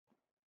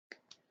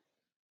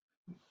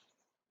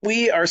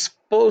we are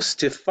supposed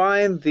to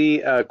find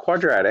the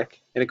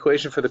quadratic, an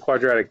equation for the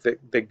quadratic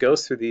that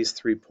goes through these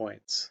 3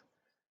 points.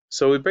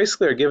 So we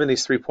basically are given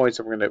these 3 points,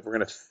 and we're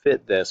gonna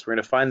fit this. We're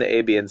gonna find the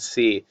a, b, and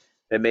c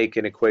that make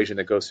an equation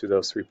that goes through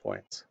those 3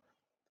 points.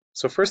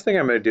 So first thing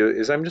I'm going to do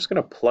is I'm just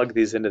going to plug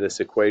these into this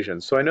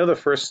equation. So I know the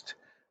first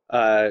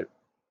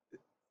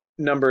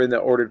number in the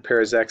ordered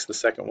pair is x, the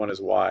second one is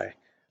y.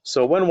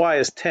 So when y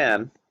is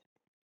 10,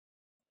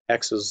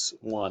 x is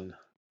 1.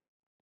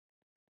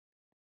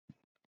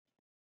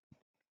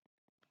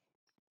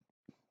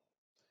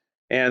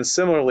 And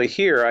similarly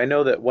here, I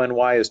know that when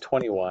y is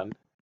 21,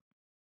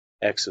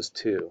 x is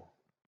 2.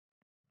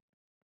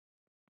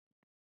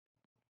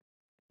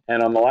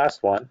 And on the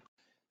last one,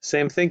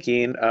 same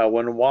thinking,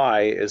 when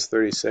y is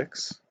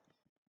 36,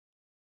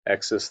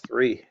 x is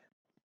 3.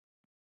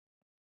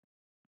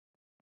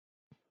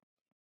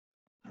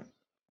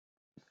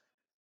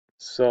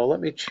 So let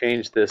me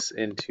change this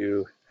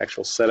into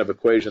actual set of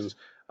equations.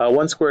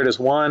 1 squared is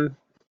 1,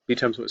 b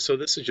times 1. So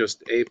this is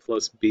just a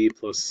plus b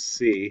plus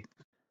c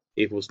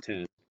equals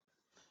 10.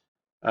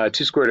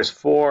 2 squared is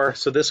 4,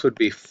 so this would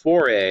be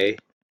 4a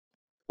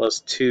plus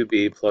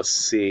 2b plus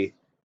c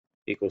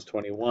equals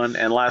 21.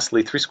 And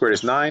lastly, 3 squared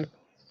is 9.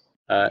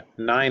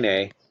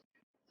 9a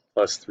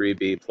plus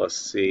 3b plus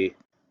c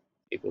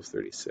equals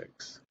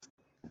 36.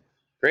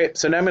 Great,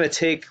 so now I'm going to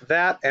take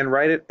that and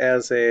write it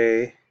as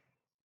a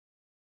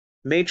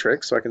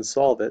matrix so I can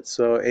solve it.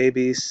 So a,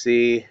 b,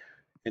 c,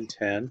 and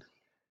 10.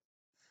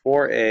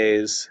 4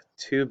 A's,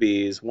 2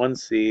 B's, 1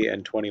 C,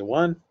 and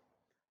 21.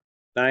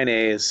 9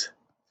 A's,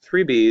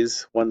 3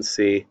 B's, 1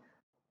 C,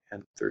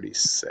 and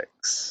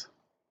 36.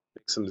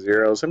 Make some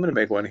zeros. I'm going to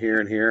make one here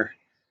and here.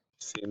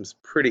 Seems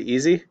pretty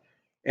easy.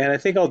 And I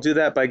think I'll do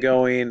that by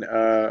going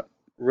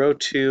row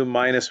 2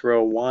 minus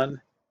row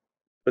 1.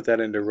 Put that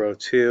into row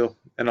 2.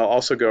 And I'll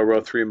also go row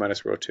 3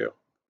 minus row 2.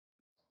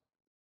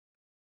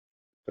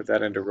 Put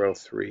that into row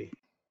 3.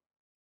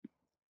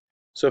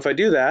 So if I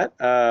do that,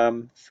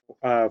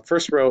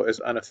 first row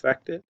is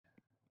unaffected.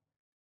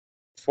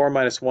 4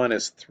 minus 1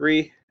 is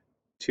 3.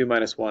 2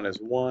 minus 1 is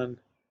 1.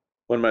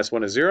 1 minus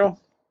 1 is 0.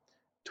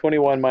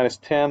 21 minus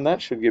 10,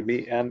 that should give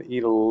me an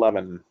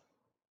 11.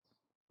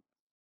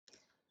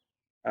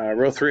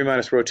 Row 3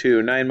 minus row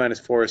 2, 9 minus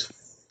 4 is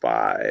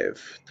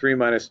 5. 3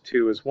 minus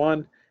 2 is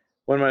 1.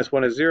 1 minus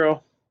 1 is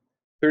 0.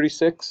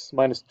 36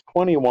 minus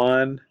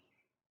 21.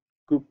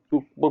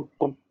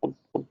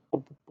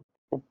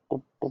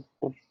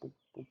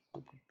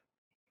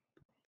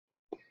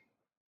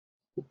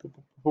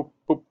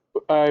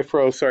 I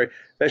froze, sorry.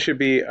 That should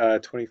be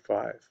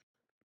 25.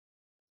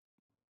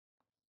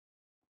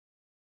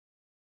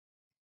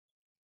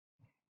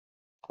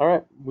 All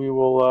right, we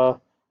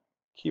will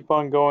keep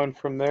on going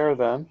from there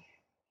then.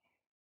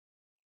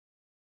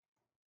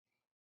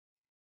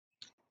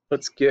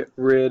 Let's get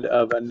rid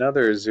of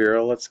another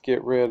 0. Let's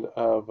get rid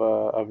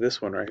of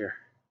this one right here.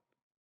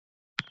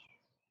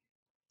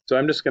 So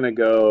I'm just going to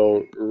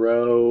go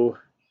row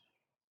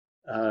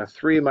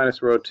 3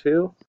 minus row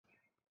 2.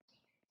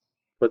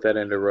 Put that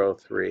into row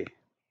 3.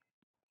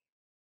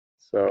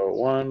 So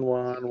 1,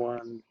 1,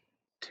 1,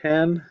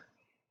 10.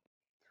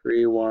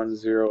 3, 1,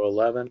 0,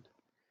 11.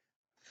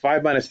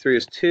 5 minus 3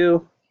 is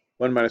 2.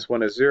 1 minus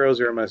 1 is 0.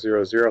 0 minus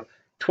 0 is 0.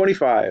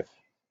 25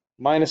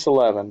 minus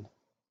 11.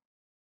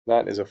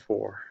 That is a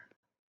 4.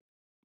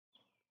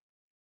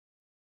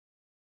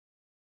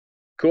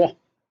 Cool.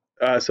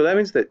 So that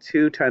means that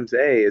 2 times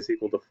a is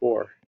equal to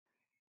 4.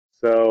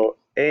 So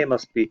a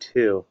must be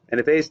 2. And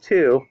if a is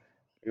 2,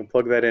 I can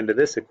plug that into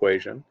this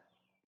equation.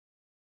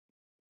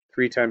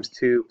 3 times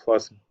 2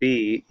 plus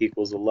b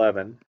equals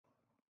 11.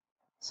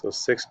 So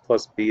 6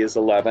 plus b is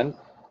 11.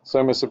 So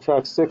I'm going to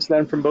subtract 6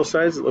 then from both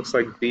sides. It looks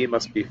like b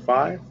must be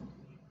 5.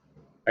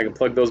 I can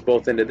plug those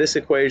both into this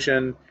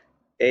equation.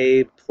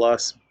 A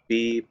plus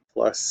b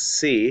plus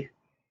c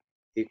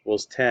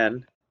equals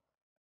 10.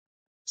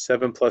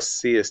 7 plus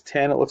c is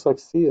 10. It looks like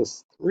c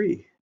is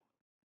 3.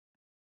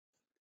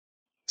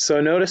 So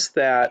notice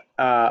that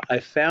I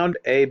found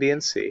a, b,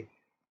 and c,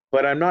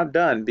 but I'm not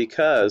done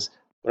because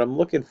what I'm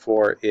looking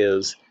for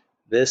is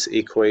this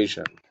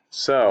equation.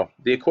 So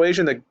the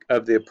equation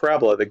of the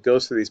parabola that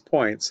goes through these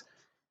points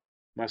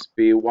must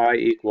be y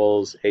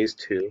equals a is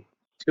 2,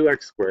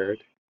 2x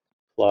squared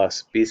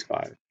plus b is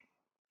 5,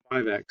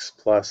 5x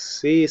plus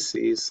c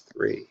is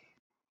 3.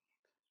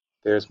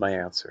 There's my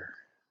answer.